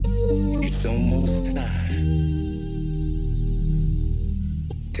It's almost time.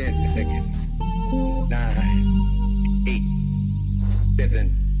 10 seconds. 9, 8, 7,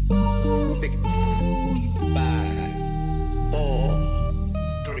 6, 5, 4,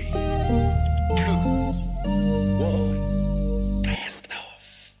 3, 2, 1. Blast off.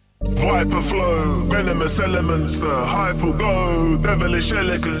 Viper flow, venomous elements, the hype will go. Devilish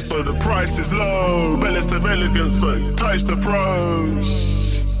elegance, though the price is low. Bellest of elegance, so entice the pros.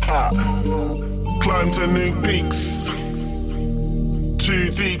 Ha. Climb to new peaks. Too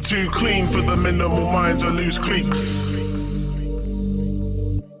deep, too clean for the minimal minds or loose cliques.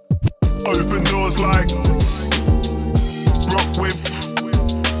 Open doors like rock with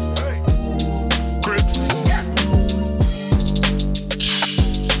grips.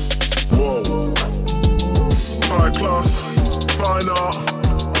 Whoa. High class, fine art,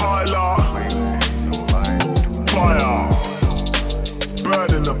 highlight, fire,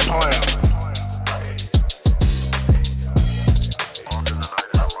 bird in the pyre.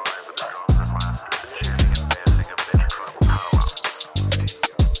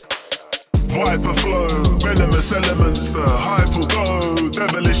 Viper flow, venomous elements, the hype will go.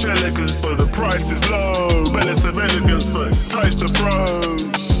 Devilish elegance, but the price is low. Bellest of elegance, so entice the pros.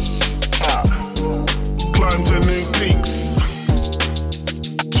 Ha. Climb to new peaks.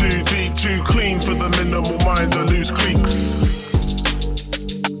 Too deep, too clean for the minimal minds or loose cliques.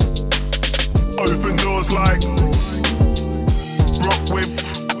 Open doors like rock with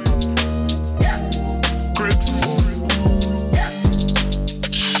grips.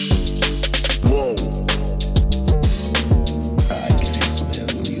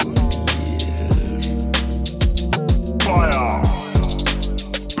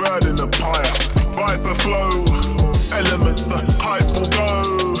 Bird in the pyre, viper flow, elements, the hype will go.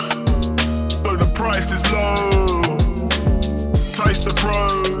 Though the price is low, taste the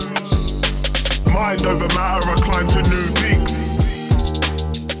pros. Mind over matter, I climb to new peaks.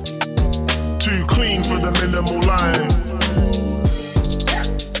 Too clean for the minimal line.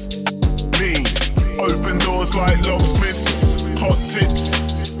 Me, open doors like locksmiths, hot tips.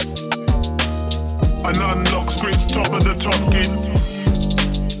 An unlock scripts, top of the top kid.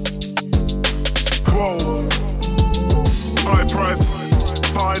 Whoa, high price,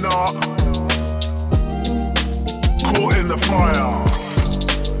 fine art, caught in the fire.